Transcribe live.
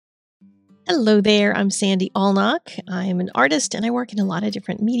Hello there, I'm Sandy Allnock. I'm an artist and I work in a lot of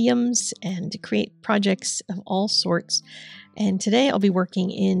different mediums and create projects of all sorts. And today I'll be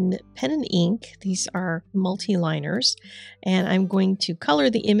working in pen and ink. These are multi-liners, and I'm going to color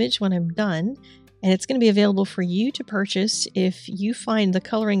the image when I'm done. And it's going to be available for you to purchase if you find the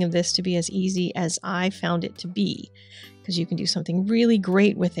coloring of this to be as easy as I found it to be, because you can do something really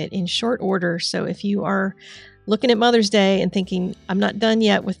great with it in short order. So if you are looking at Mother's Day and thinking, I'm not done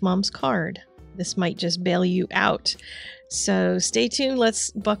yet with Mom's card, this might just bail you out. So stay tuned,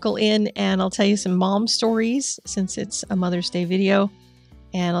 let's buckle in, and I'll tell you some mom stories since it's a Mother's Day video,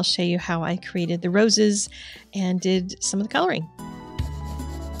 and I'll show you how I created the roses and did some of the coloring.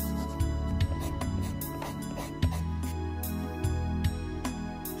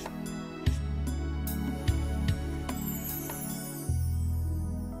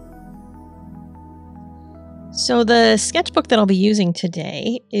 So the sketchbook that I'll be using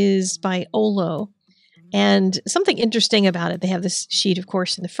today is by Allnock, and something interesting about it, they have this sheet, of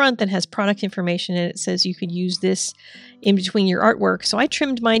course, in the front that has product information, and it says you could use this in between your artwork. So I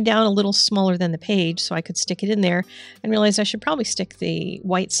trimmed mine down a little smaller than the page so I could stick it in there, and realized I should probably stick the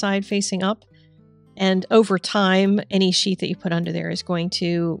white side facing up. And over time, any sheet that you put under there is going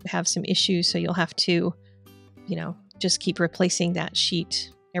to have some issues, so you'll have to, just keep replacing that sheet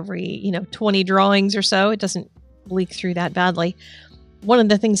every 20 drawings or so. It doesn't leak through that badly. One of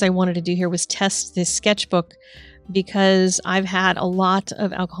the things I wanted to do here was test this sketchbook, because I've had a lot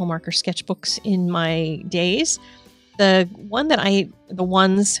of alcohol marker sketchbooks in my days. The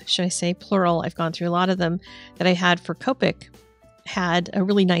ones, should I say plural, I've gone through a lot of them, that I had for Copic had a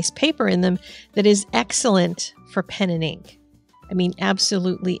really nice paper in them that is excellent for pen and ink. I mean,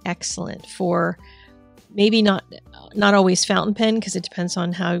 absolutely excellent for maybe not always fountain pen, because it depends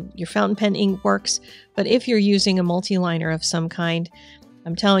on how your fountain pen ink works. But if you're using a multi-liner of some kind,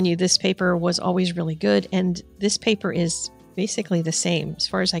 I'm telling you, this paper was always really good. And this paper is basically the same as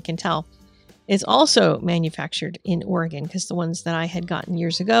far as I can tell. It's also manufactured in Oregon, because the ones that I had gotten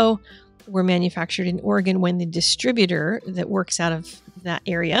years ago were manufactured in Oregon when the distributor that works out of that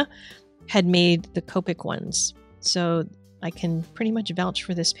area had made the Copic ones. So I can pretty much vouch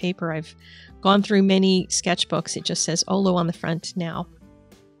for this paper. I've gone through many sketchbooks. It just says Allnock on the front now.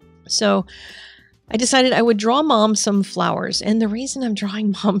 So I decided I would draw Mom some flowers. And the reason I'm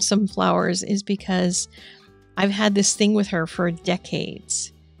drawing Mom some flowers is because I've had this thing with her for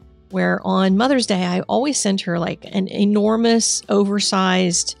decades, where on Mother's Day, I always sent her like an enormous,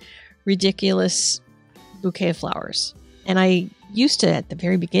 oversized, ridiculous bouquet of flowers. And I used to, at the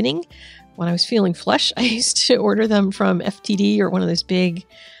very beginning, when I was feeling flush, I used to order them from FTD or one of those big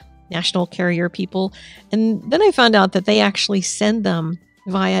national carrier people. And then I found out that they actually send them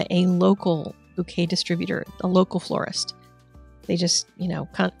via a local bouquet distributor, a local florist. They just,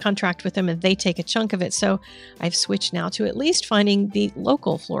 contract with them and they take a chunk of it. So I've switched now to at least finding the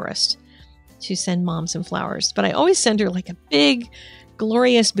local florist to send Mom some flowers. But I always send her like a big,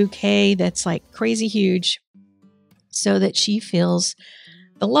 glorious bouquet that's like crazy huge, so that she feels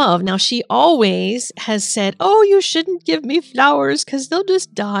the love. Now, she always has said, oh, you shouldn't give me flowers because they'll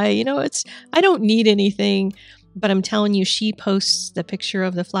just die. I don't need anything. But I'm telling you, she posts the picture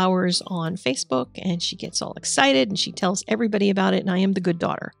of the flowers on Facebook and she gets all excited and she tells everybody about it. And I am the good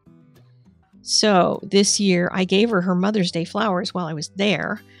daughter. So this year I gave her Mother's Day flowers while I was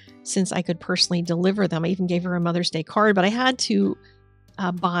there, since I could personally deliver them. I even gave her a Mother's Day card, but I had to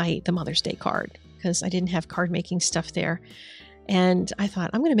buy the Mother's Day card because I didn't have card making stuff there. And I thought,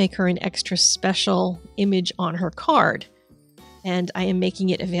 I'm going to make her an extra special image on her card. And I am making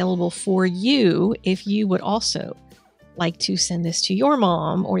it available for you if you would also like to send this to your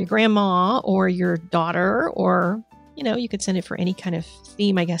mom or your grandma or your daughter, or, you could send it for any kind of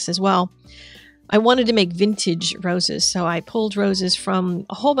theme, I guess, as well. I wanted to make vintage roses, so I pulled roses from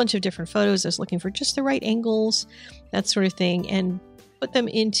a whole bunch of different photos. I was looking for just the right angles, that sort of thing, and put them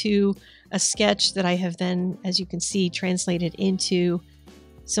into a sketch that I have then, as you can see, translated into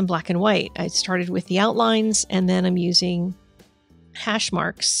some black and white. I started with the outlines, and then I'm using hash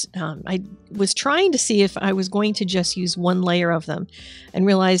marks. I was trying to see if I was going to just use one layer of them, and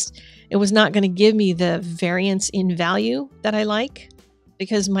realized it was not going to give me the variance in value that I like,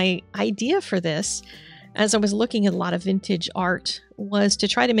 because my idea for this, as I was looking at a lot of vintage art, was to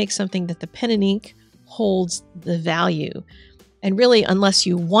try to make something that the pen and ink holds the value. And really, unless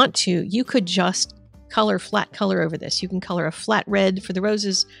you want to, you could just color flat color over this. You can color a flat red for the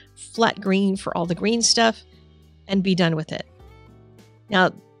roses, flat green for all the green stuff, and be done with it.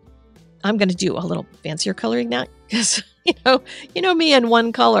 Now, I'm going to do a little fancier coloring now, because, me and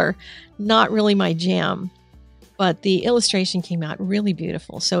one color, not really my jam. but the illustration came out really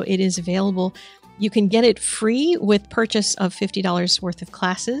beautiful. So it is available. You can get it free with purchase of $50 worth of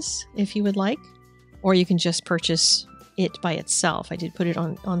classes if you would like, or you can just purchase it by itself. I did put it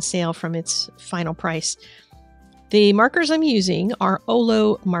on sale from its final price. The markers I'm using are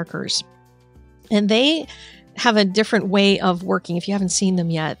Olo markers, and they have a different way of working. If you haven't seen them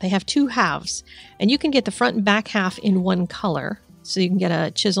yet, they have two halves, and you can get the front and back half in one color. So you can get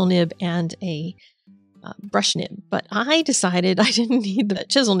a chisel nib and a brush nib. But I decided I didn't need the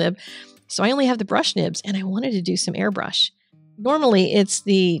chisel nib, so I only have the brush nibs, and I wanted to do some airbrush. Normally, it's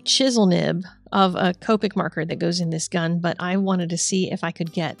the chisel nib of a Copic marker that goes in this gun, but I wanted to see if I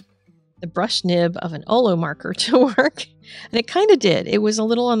could get the brush nib of an Olo marker to work. And it kind of did. It was a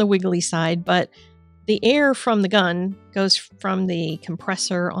little on the wiggly side, but the air from the gun goes from the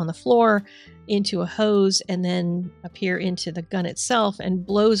compressor on the floor into a hose and then up here into the gun itself and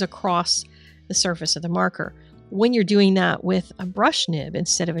blows across the surface of the marker. When you're doing that with a brush nib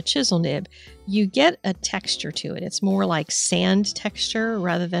instead of a chisel nib, you get a texture to it. It's more like sand texture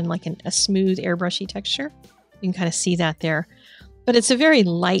rather than like a smooth airbrushy texture. You can kind of see that there. But it's a very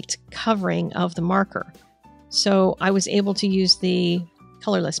light covering of the marker. So I was able to use the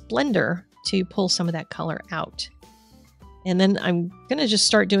colorless blender to pull some of that color out. And then I'm going to just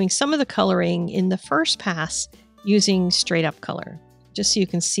start doing some of the coloring in the first pass using straight up color, just so you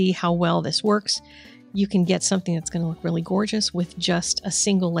can see how well this works. You can get something that's going to look really gorgeous with just a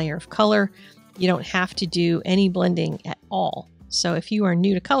single layer of color. You don't have to do any blending at all. So if you are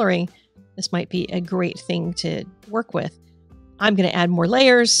new to coloring, this might be a great thing to work with. I'm going to add more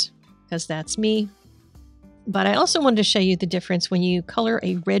layers because that's me. But I also wanted to show you the difference when you color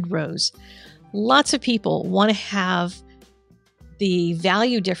a red rose. Lots of people want to have the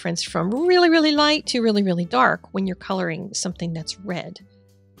value difference from really, really light to really, really dark when you're coloring something that's red.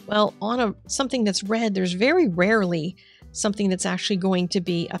 Well, on something that's red, there's very rarely something that's actually going to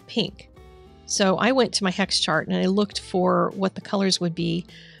be a pink. So I went to my hex chart and I looked for what the colors would be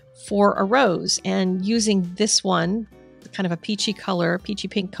for a rose, and using this one, kind of a peachy color, peachy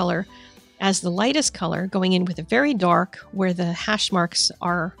pink color, as the lightest color, going in with a very dark where the hash marks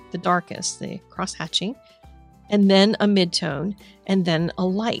are the darkest, the cross hatching, and then a mid-tone, and then a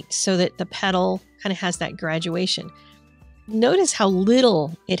light, so that the petal kind of has that graduation. Notice how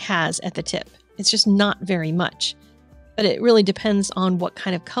little it has at the tip. It's just not very much, but it really depends on what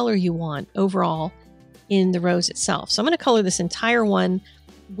kind of color you want overall in the rose itself. So I'm going to color this entire one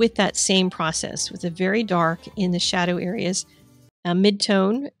with that same process, with a very dark in the shadow areas, a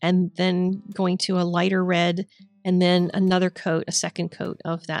mid-tone, and then going to a lighter red, and then another coat, a second coat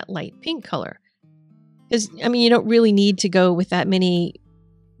of that light pink color. Because, I mean, you don't really need to go with that many,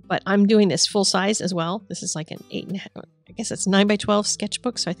 but I'm doing this full size as well. This is like an 8.5, I guess it's 9x12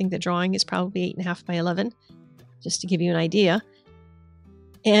 sketchbook, so I think the drawing is probably 8.5 by 11, just to give you an idea.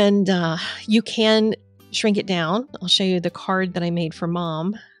 And you can shrink it down. I'll show you the card that I made for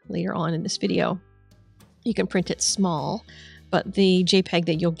Mom later on in this video. You can print it small, but the JPEG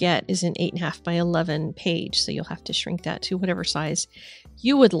that you'll get is an 8.5 by 11 page, so you'll have to shrink that to whatever size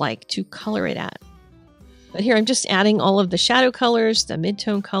you would like to color it at. But here I'm just adding all of the shadow colors, the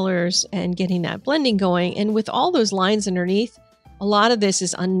mid-tone colors, and getting that blending going. And with all those lines underneath, a lot of this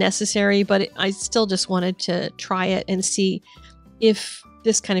is unnecessary, but I still just wanted to try it and see if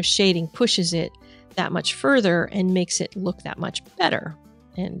this kind of shading pushes it that much further and makes it look that much better.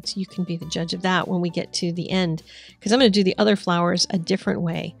 And you can be the judge of that when we get to the end, because I'm going to do the other flowers a different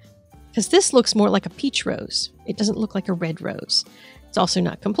way, because this looks more like a peach rose. It doesn't look like a red rose. It's also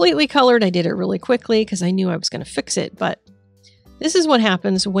not completely colored. I did it really quickly because I knew I was going to fix it, but this is what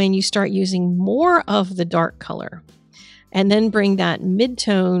happens when you start using more of the dark color and then bring that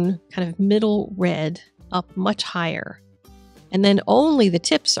mid-tone kind of middle red up much higher. And then only the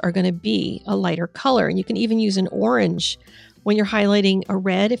tips are going to be a lighter color. And you can even use an orange when you're highlighting a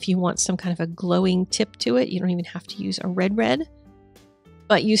red if you want some kind of a glowing tip to it. You don't even have to use a red,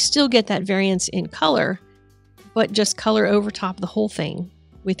 but you still get that variance in color, but just color over top the whole thing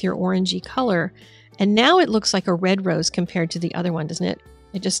with your orangey color. And now it looks like a red rose compared to the other one, doesn't it?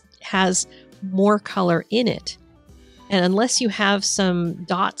 It just has more color in it. And unless you have some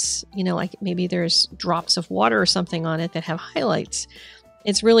dots, you know, like maybe there's drops of water or something on it that have highlights,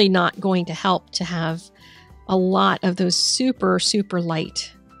 it's really not going to help to have a lot of those super, super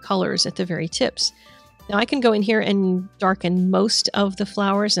light colors at the very tips. Now I can go in here and darken most of the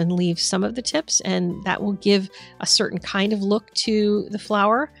flowers and leave some of the tips, and that will give a certain kind of look to the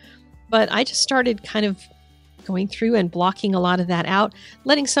flower. But I just started kind of going through and blocking a lot of that out,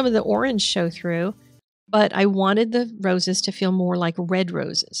 letting some of the orange show through. But I wanted the roses to feel more like red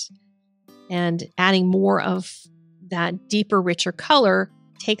roses. And adding more of that deeper, richer color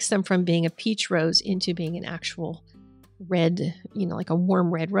takes them from being a peach rose into being an actual red, like a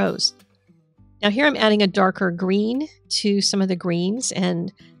warm red rose. Now here I'm adding a darker green to some of the greens,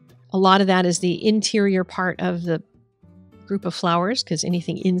 and a lot of that is the interior part of the group of flowers, because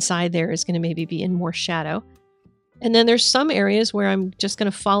anything inside there is going to maybe be in more shadow. And then there's some areas where I'm just going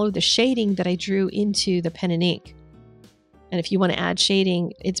to follow the shading that I drew into the pen and ink. And if you want to add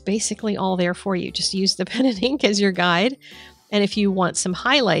shading, it's basically all there for you. Just use the pen and ink as your guide. And if you want some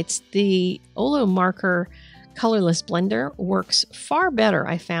highlights, the Olo marker colorless blender works far better,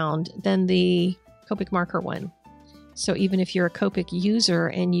 I found, than the Copic marker one. So even if you're a Copic user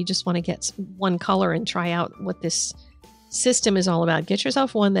and you just want to get one color and try out what this system is all about, get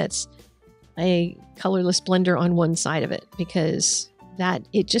yourself one that's a colorless blender on one side of it, because I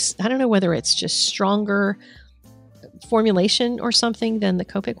don't know whether it's just stronger formulation or something than the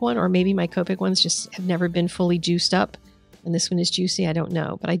Copic one, or maybe my Copic ones just have never been fully juiced up and this one is juicy. I don't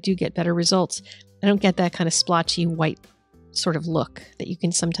know, but I do get better results. I don't get that kind of splotchy white sort of look that you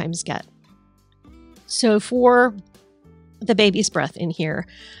can sometimes get. So for the baby's breath in here,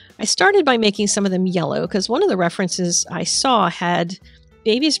 I started by making some of them yellow, because one of the references I saw had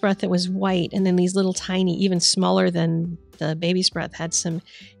baby's breath that was white, and then these little tiny, even smaller than the baby's breath, had some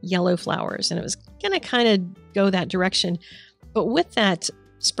yellow flowers, and it was going to kind of go that direction. But with that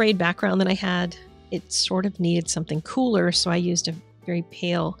sprayed background that I had, it sort of needed something cooler, so I used a very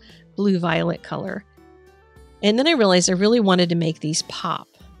pale blue-violet color. And then I realized I really wanted to make these pop.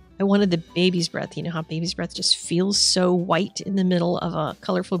 I wanted the baby's breath. You know how baby's breath just feels so white in the middle of a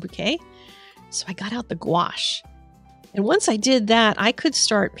colorful bouquet? So I got out the gouache. And once I did that, I could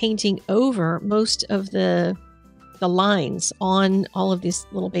start painting over most of the lines on all of this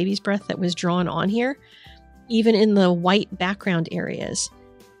little baby's breath that was drawn on here. Even in the white background areas,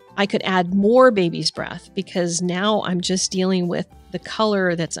 I could add more baby's breath, because now I'm just dealing with the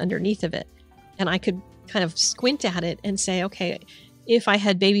color that's underneath of it. And I could kind of squint at it and say, okay, if I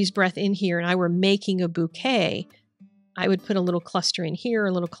had baby's breath in here and I were making a bouquet, I would put a little cluster in here,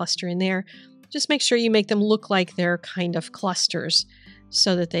 a little cluster in there. Just make sure you make them look like they're kind of clusters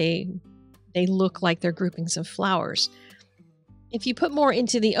so that they look like they're groupings of flowers. If you put more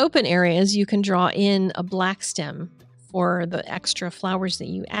into the open areas, you can draw in a black stem for the extra flowers that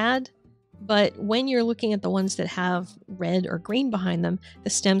you add. But when you're looking at the ones that have red or green behind them, the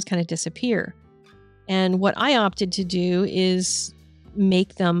stems kind of disappear. And what I opted to do is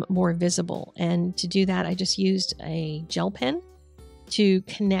make them more visible. And to do that, I just used a gel pen to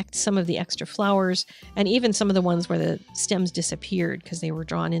connect some of the extra flowers, and even some of the ones where the stems disappeared because they were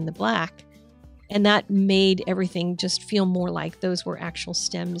drawn in the black. And that made everything just feel more like those were actual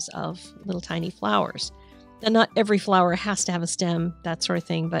stems of little tiny flowers. And not every flower has to have a stem, that sort of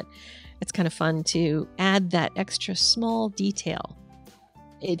thing, but it's kind of fun to add that extra small detail.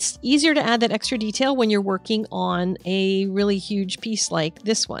 It's easier to add that extra detail when you're working on a really huge piece like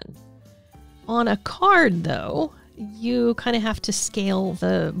this one. On a card, though, you kind of have to scale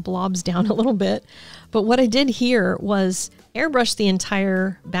the blobs down a little bit. But what I did here was airbrush the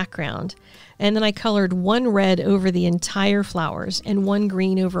entire background, and then I colored one red over the entire flowers and one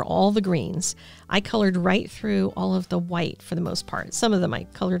green over all the greens. I colored right through all of the white for the most part. Some of them I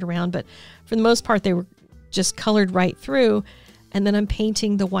colored around, but for the most part they were just colored right through, and then I'm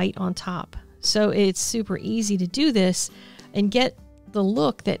painting the white on top. So it's super easy to do this and get the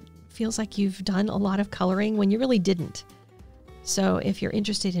look that feels like you've done a lot of coloring when you really didn't. So if you're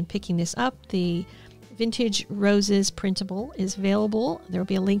interested in picking this up, the Vintage Roses printable is available. There will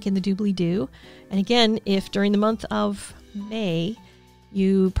be a link in the doobly-doo. And again, if during the month of May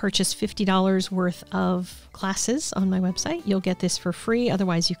you purchase $50 worth of classes on my website, you'll get this for free.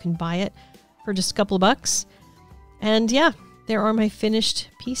 Otherwise, you can buy it for just a couple of bucks. And yeah, there are my finished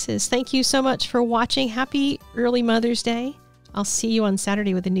pieces. Thank you so much for watching. Happy early Mother's Day. I'll see you on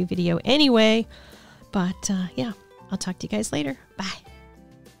Saturday with a new video anyway. But yeah, I'll talk to you guys later. Bye.